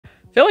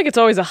Feel like it's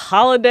always a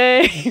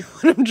holiday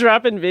when I'm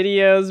dropping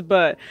videos,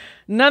 but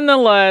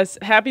nonetheless,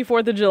 happy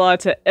 4th of July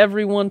to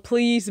everyone.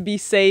 Please be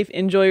safe,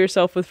 enjoy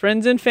yourself with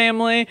friends and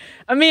family.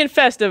 I'm being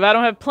festive. I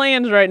don't have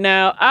plans right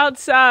now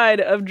outside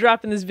of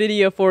dropping this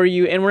video for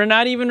you, and we're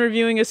not even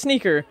reviewing a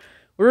sneaker.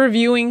 We're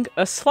reviewing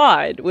a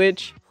slide,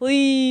 which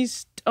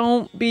please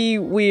don't be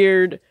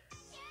weird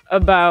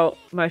about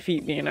my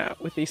feet being out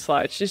with these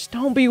slides. Just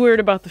don't be weird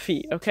about the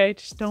feet, okay?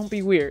 Just don't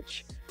be weird.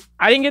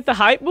 I didn't get the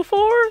hype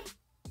before.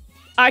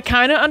 I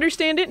kind of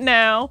understand it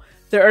now.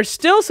 There are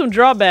still some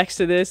drawbacks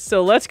to this,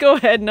 so let's go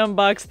ahead and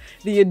unbox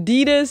the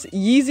Adidas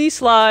Yeezy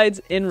slides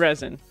in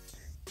resin.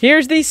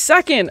 Here's the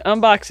second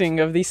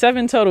unboxing of the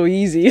 7 total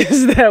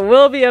Yeezys that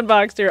will be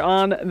unboxed here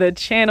on the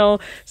channel.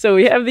 So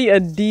we have the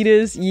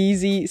Adidas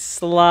Yeezy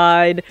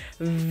slide,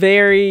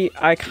 very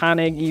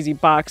iconic Yeezy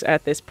box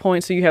at this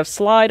point. So you have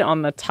slide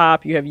on the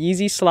top, you have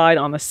Yeezy slide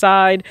on the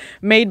side,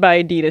 made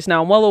by Adidas.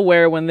 Now I'm well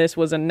aware when this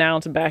was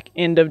announced back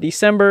end of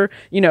December,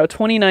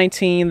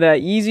 2019,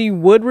 that Yeezy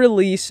would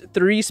release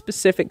 3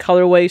 specific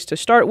colorways to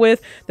start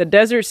with: the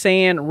desert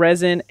sand,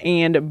 resin,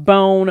 and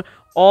bone.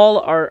 All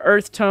are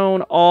earth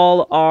tone,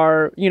 all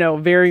are,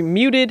 very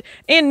muted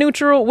and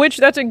neutral, which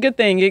that's a good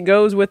thing. It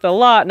goes with a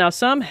lot. Now,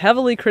 some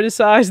heavily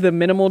criticized the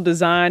minimal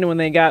design when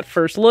they got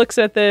first looks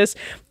at this,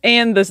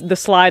 and the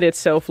slide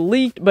itself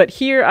leaked. But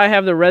here I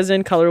have the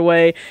resin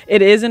colorway.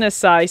 It is in a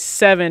size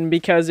 7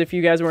 because if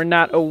you guys were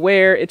not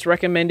aware, it's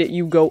recommended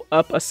you go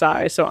up a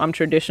size. So I'm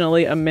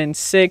traditionally a men's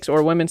 6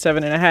 or women's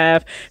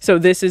 7.5. So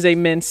this is a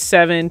men's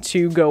 7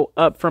 to go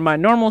up from my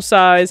normal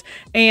size,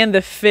 and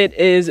the fit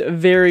is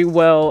very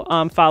well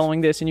following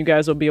this, and you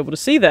guys will be able to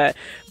see that.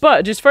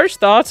 But just first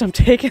thoughts, I'm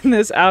taking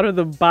this out of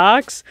the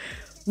box.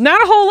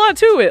 Not a whole lot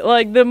to it.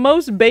 Like the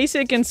most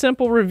basic and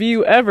simple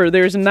review ever.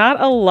 There's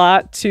not a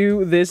lot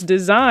to this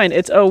design.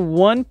 It's a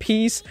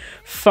one-piece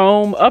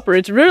foam upper.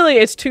 It's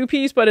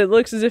 2-piece, but it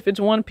looks as if it's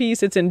one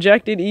piece. It's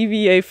injected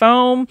EVA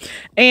foam,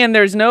 and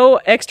there's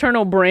no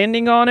external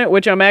branding on it,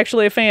 which I'm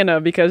actually a fan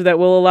of because that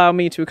will allow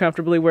me to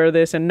comfortably wear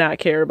this and not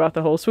care about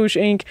the whole swoosh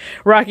ink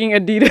rocking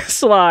Adidas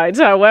slides.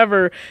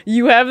 However,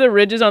 you have the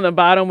ridges on the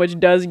bottom, which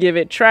does give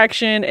it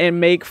traction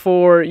and make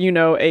for,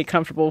 a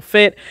comfortable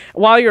fit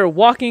while you're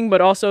walking, but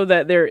also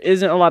that there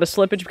isn't a lot of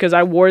slippage because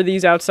I wore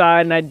these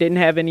outside and I didn't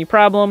have any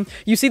problem.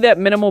 You see that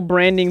minimal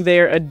branding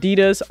there,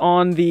 Adidas,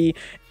 on the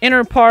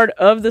inner part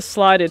of the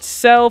slide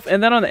itself,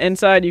 and then on the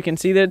inside you can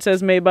see that it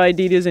says made by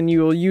Adidas, and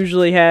you will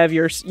usually have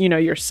your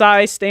your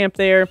size stamp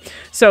there,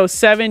 so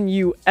 7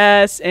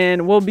 US,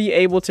 and we'll be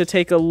able to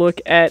take a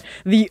look at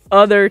the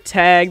other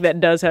tag that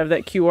does have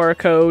that QR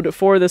code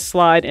for the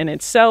slide in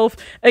itself.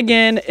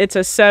 Again, it's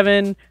a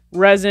 7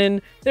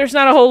 resin. There's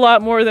not a whole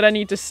lot more that I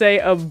need to say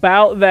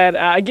about that.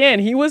 Again,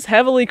 he was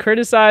heavily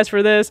criticized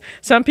for this.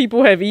 Some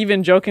people have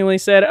even jokingly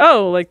said,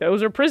 oh, like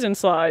those are prison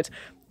slides.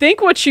 Think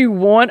what you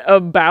want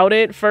about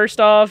it. First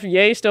off,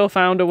 Ye still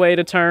found a way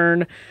to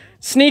turn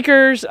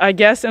sneakers, I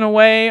guess, in a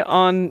way,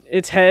 on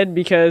its head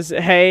because,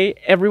 hey,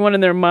 everyone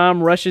and their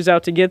mom rushes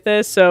out to get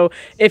this. So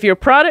if your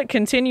product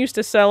continues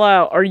to sell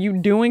out, are you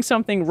doing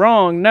something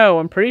wrong? No,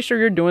 I'm pretty sure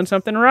you're doing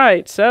something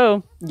right.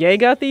 So Ye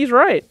got these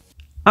right.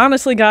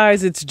 Honestly,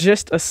 guys, it's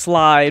just a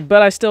slide,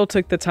 but I still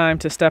took the time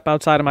to step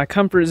outside of my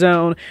comfort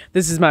zone.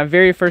 This is my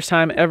very first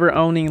time ever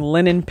owning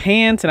linen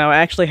pants, and I'll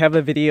actually have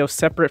a video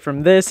separate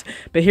from this.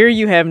 But here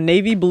you have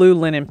navy blue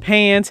linen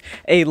pants,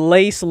 a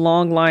lace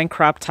long line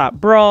crop top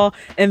bra,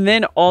 and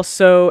then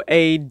also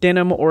a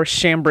denim or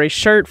chambray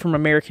shirt from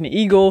American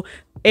Eagle.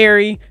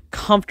 Airy,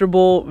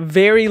 comfortable,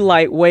 very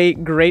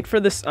lightweight, great for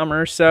the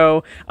summer.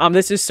 So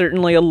this is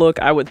certainly a look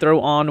I would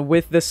throw on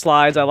with the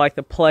slides. I like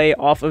the play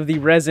off of the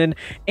resin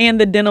and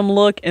the denim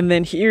look. And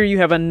then here you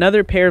have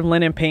another pair of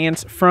linen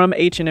pants from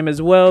H&M as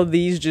well.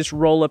 These just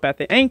roll up at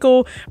the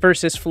ankle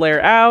versus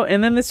flare out.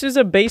 And then this is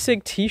a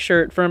basic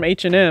t-shirt from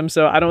H&M,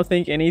 so I don't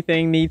think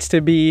anything needs to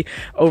be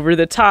over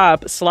the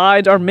top.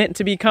 Slides are meant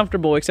to be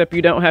comfortable, except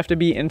you don't have to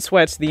be in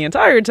sweats the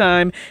entire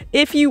time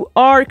if you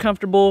are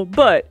comfortable,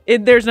 but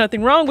there's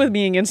nothing wrong with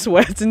being in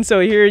sweats. And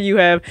so here you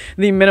have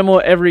the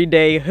minimal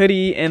everyday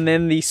hoodie and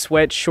then the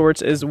sweat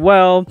shorts as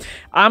well.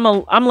 I'm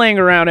laying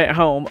around at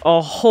home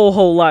a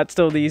whole lot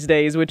still these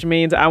days, which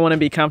means I want to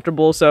be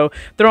comfortable. So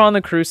throw on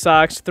the crew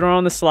socks, throw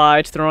on the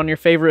slides, throw on your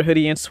favorite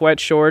hoodie and sweat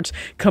shorts,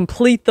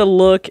 complete the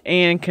look,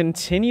 and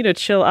continue to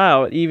chill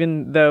out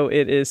even though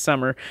it is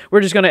summer.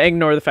 We're just going to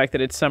ignore the fact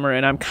that it's summer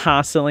and I'm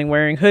constantly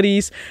wearing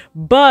hoodies.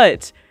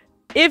 But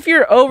if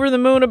you're over the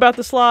moon about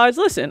the slides,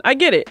 listen, I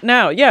get it.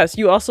 Now, yes,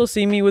 you also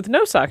see me with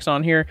no socks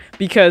on here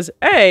because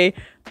A,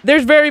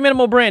 there's very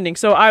minimal branding,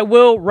 so I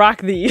will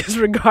rock these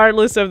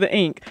regardless of the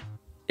ink.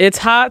 It's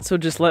hot, so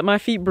just let my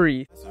feet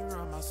breathe.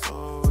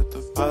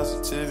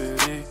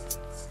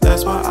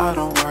 That's why I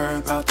don't worry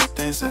about the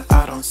things that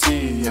I don't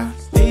see. Yeah.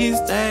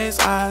 These days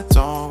I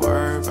don't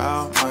worry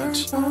about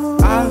much.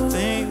 I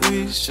think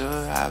we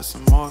should have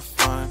some more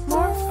fun.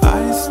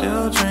 I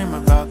still dream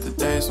about the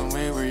days when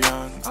we were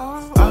young.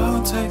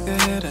 I'll take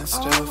a hit and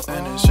still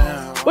finish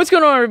out. What's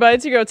going on, everybody?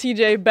 It's your girl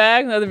TJ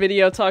back. Another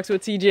video, Talks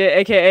with TJ,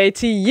 aka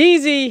T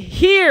Yeezy,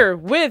 here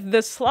with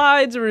the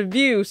slides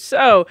review.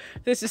 So,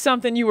 this is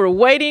something you were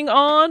waiting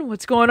on.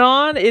 What's going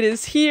on? It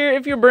is here.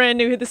 If you're brand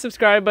new, hit the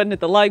subscribe button, hit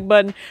the like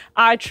button.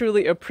 I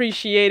truly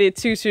appreciate it.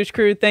 Two Switch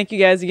Crew, thank you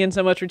guys again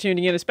so much for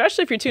tuning in,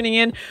 especially if you're tuning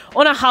in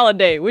on a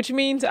holiday, which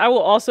means I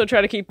will also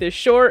try to keep this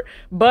short,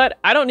 but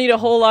I don't need a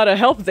whole lot of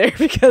help there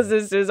because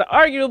this is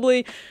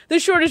arguably the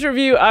shortest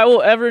review I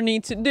will ever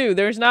need to do.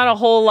 There's not a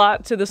whole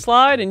lot to the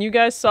slide, and you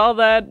guys saw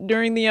that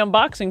during the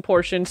unboxing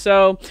portion.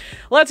 So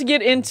let's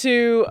get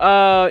into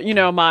you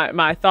know,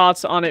 my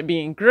thoughts on it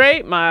being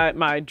great,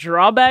 my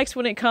drawbacks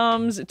when it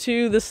comes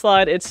to the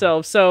slide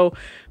itself. So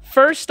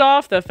first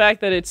off, the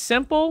fact that it's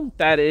simple,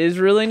 that is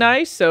really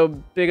nice. So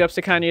big ups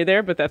to Kanye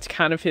there, but that's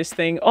kind of his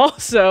thing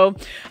also.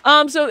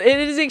 So it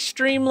is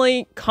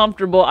extremely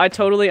comfortable. I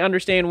totally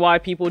understand why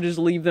people just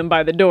leave them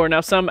by the door.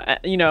 Now some,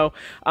 you know,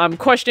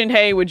 question,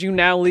 hey, would you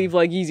now leave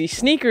like Yeezy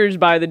sneakers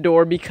by the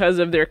door because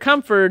of their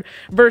comfort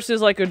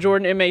versus like a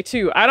Jordan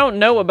MA2? I don't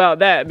know about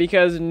that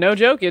because no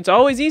joke, it's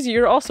always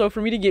easier also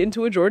for me to get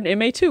into a Jordan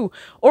MA2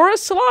 or a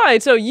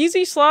slide. So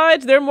Yeezy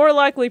slides, they're more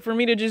likely for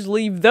me to just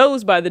leave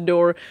those by the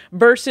door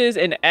versus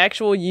an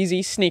actual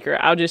Yeezy sneaker.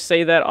 I'll just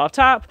say that off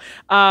top.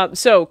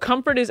 So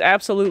comfort is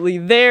absolutely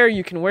there.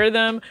 You can wear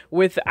them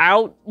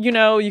without, you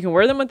know, you can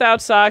wear them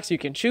without socks. You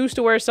can choose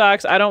to wear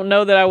socks. I don't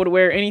know that I would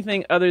wear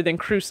anything other than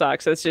crew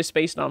socks. That's just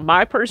based on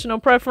my personal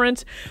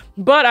preference.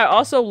 But I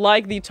also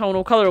like the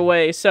tonal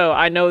colorway. So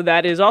I know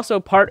that is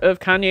also part of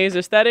Kanye's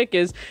aesthetic,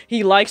 is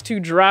he likes to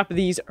drop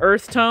these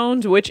earth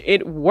tones, which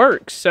it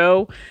works.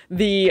 So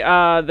the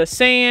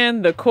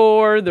sand, the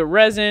core, the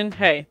resin,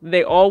 hey,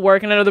 they all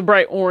work. And I know the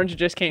bright orange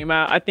just came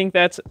out. I think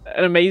that's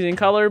an amazing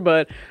color,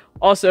 but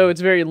also it's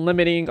very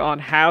limiting on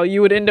how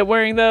you would end up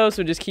wearing those.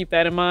 So just keep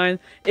that in mind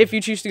if you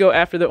choose to go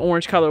after the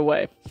orange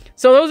colorway.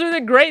 So those are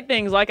the great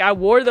things. Like I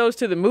wore those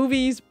to the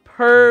movies.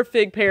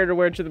 Perfect pair to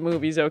wear to the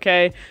movies,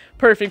 okay?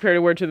 Perfect pair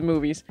to wear to the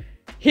movies.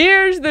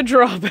 Here's the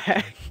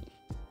drawback.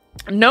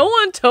 No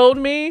one told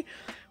me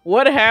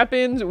what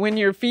happens when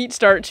your feet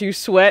start to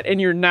sweat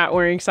and you're not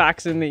wearing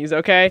socks in these,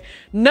 okay?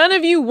 None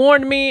of you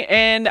warned me,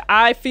 and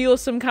I feel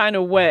some kind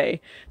of way.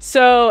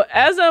 So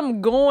as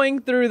I'm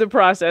going through the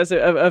process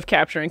of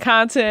capturing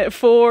content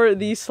for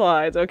these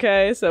slides,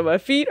 okay? So my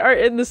feet are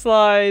in the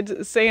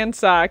slides, sand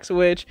socks,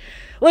 which,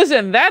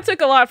 listen, that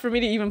took a lot for me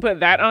to even put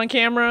that on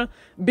camera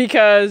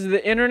because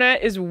the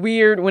internet is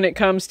weird when it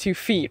comes to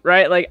feet,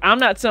 right? Like, I'm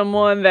not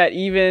someone that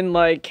even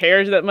like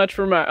cares that much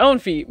for my own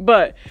feet,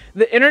 but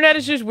the internet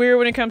is just weird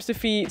when it comes to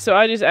feet. So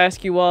I just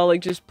ask you all,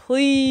 like, just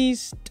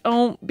please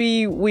don't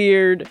be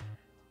weird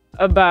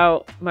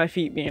about my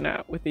feet being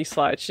out with these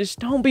slides. Just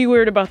don't be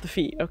weird about the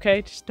feet,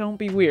 okay? Just don't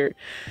be weird.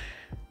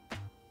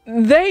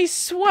 They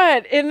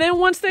sweat, and then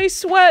once they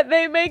sweat,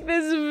 they make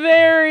this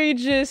very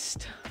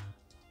just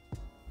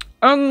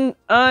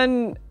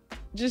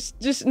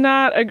just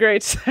not a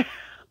great sound.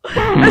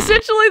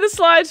 Essentially, the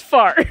slides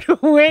fart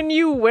when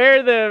you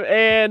wear them,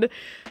 and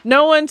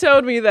no one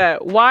told me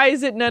that. Why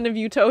is it none of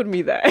you told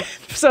me that?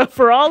 So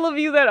for all of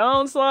you that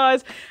own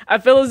slides, I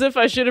feel as if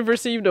I should have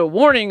received a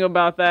warning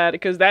about that,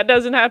 because that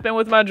doesn't happen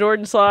with my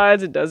Jordan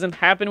slides. It doesn't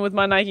happen with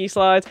my Nike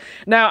slides.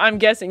 Now, I'm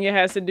guessing it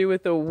has to do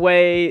with the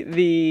way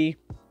the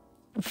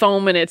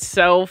foam in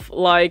itself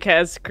like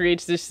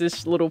creates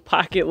this little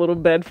pocket, little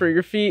bed for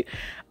your feet.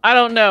 I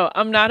don't know.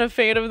 I'm not a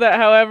fan of that,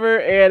 however,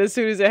 and as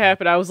soon as it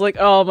happened, I was like,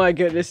 oh my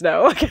goodness,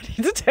 no, like, I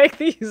need to take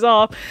these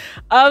off.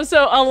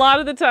 So a lot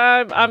of the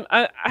time,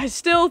 I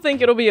still think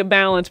it'll be a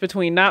balance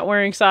between not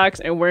wearing socks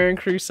and wearing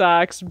crew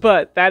socks,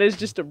 but that is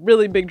just a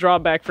really big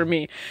drawback for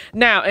me.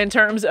 Now, in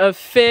terms of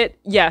fit,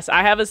 yes,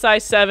 I have a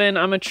size 7.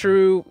 I'm a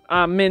true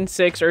men's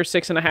 6 or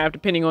 6.5,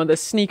 depending on the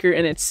sneaker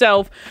in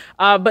itself.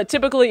 But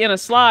typically in a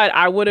slide,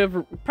 I would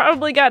have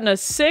probably gotten a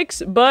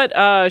 6,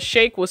 but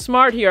Shake was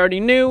smart. He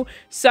already knew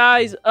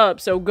size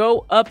up, so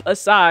go up a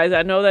size.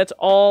 I know that's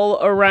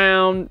all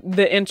around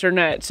the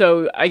internet,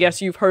 so I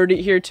guess you've heard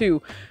it here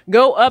too.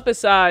 Go up a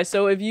size.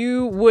 So if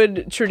you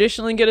would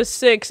traditionally get a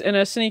 6 in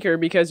a sneaker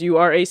because you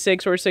are a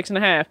 6 or a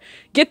 6.5,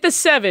 get the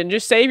 7.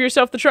 Just save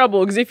yourself the trouble,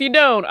 because if you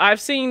don't, I've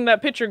seen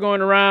that picture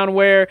going around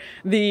where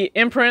the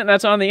imprint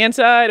that's on the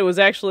inside, it was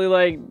actually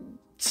like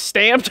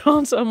stamped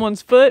on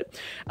someone's foot,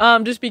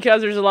 just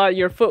because there's a lot,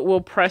 your foot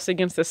will press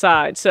against the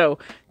side. So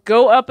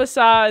go up a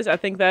size. I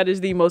think that is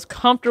the most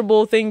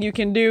comfortable thing you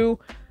can do.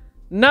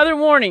 Another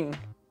warning,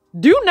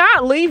 do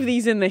not leave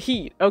these in the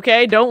heat,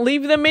 okay? Don't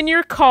leave them in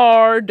your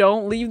car.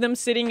 Don't leave them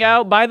sitting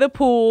out by the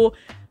pool.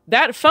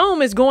 That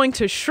foam is going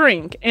to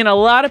shrink, and a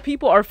lot of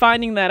people are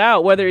finding that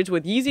out, whether it's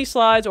with Yeezy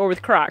slides or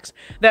with Crocs.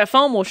 That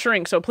foam will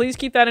shrink, so please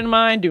keep that in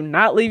mind. Do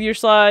not leave your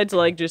slides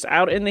like just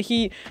out in the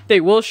heat. They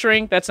will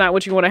shrink. That's not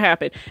what you want to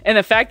happen. And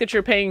the fact that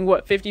you're paying,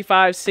 what, $55,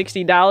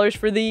 $60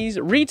 for these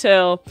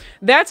retail,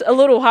 that's a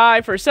little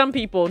high for some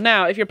people.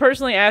 Now, if you're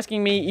personally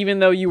asking me, even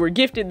though you were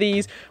gifted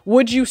these,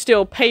 would you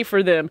still pay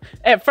for them?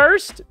 At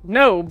first,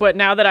 no, but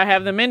now that I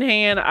have them in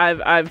hand,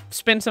 I've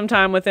spent some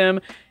time with them.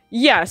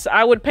 yes,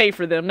 I would pay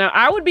for them. Now,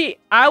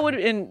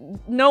 and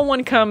no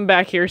one come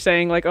back here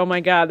saying like, oh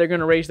my God, they're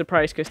going to raise the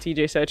price because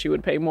TJ said she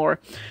would pay more.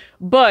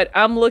 But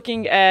I'm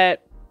looking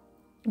at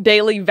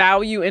daily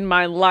value in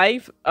my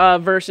life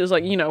versus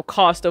like, you know,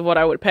 cost of what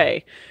I would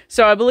pay.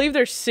 So I believe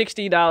there's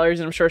 $60,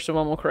 and I'm sure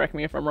someone will correct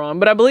me if I'm wrong,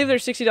 but I believe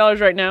there's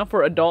 $60 right now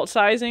for adult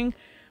sizing.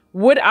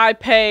 Would I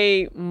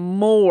pay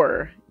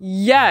more?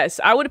 Yes,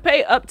 I would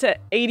pay up to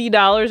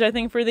 $80, I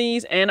think, for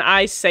these. And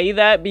I say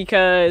that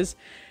because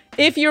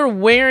if you're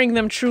wearing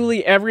them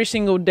truly every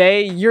single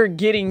day, you're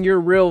getting your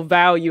real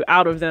value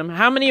out of them.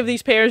 How many of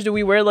these pairs do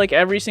we wear like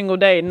every single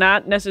day?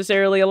 Not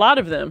necessarily a lot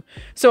of them.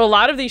 So a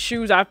lot of these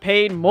shoes I've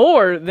paid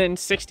more than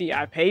 $60.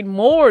 I paid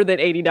more than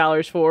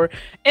 $80 for,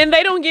 and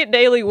they don't get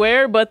daily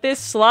wear, but this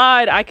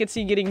slide I could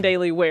see getting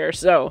daily wear.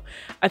 So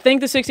I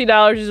think the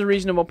 $60 is a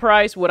reasonable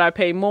price. Would I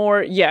pay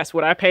more? Yes.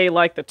 Would I pay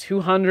like the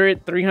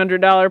 $200,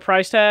 $300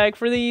 price tag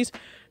for these?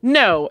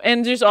 No.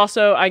 And just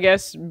also, I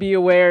guess, be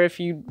aware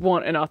if you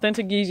want an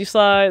authentic Yeezy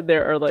slide,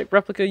 there are like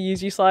replica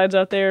Yeezy slides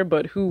out there,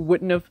 but who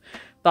wouldn't have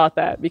thought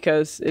that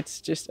because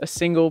it's just a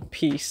single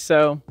piece.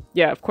 So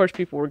yeah, of course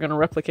people were going to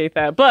replicate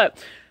that,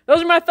 but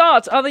those are my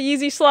thoughts on the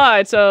Yeezy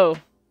slide. So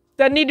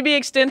that need to be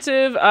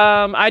extensive.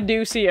 I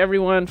do see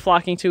everyone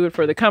flocking to it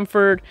for the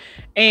comfort,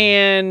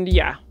 and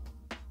yeah,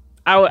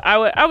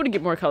 I would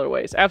get more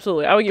colorways.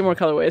 Absolutely. I would get more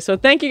colorways. So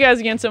thank you guys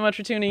again so much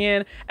for tuning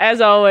in. As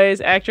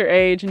always, act your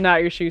age,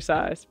 not your shoe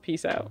size.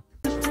 Peace out.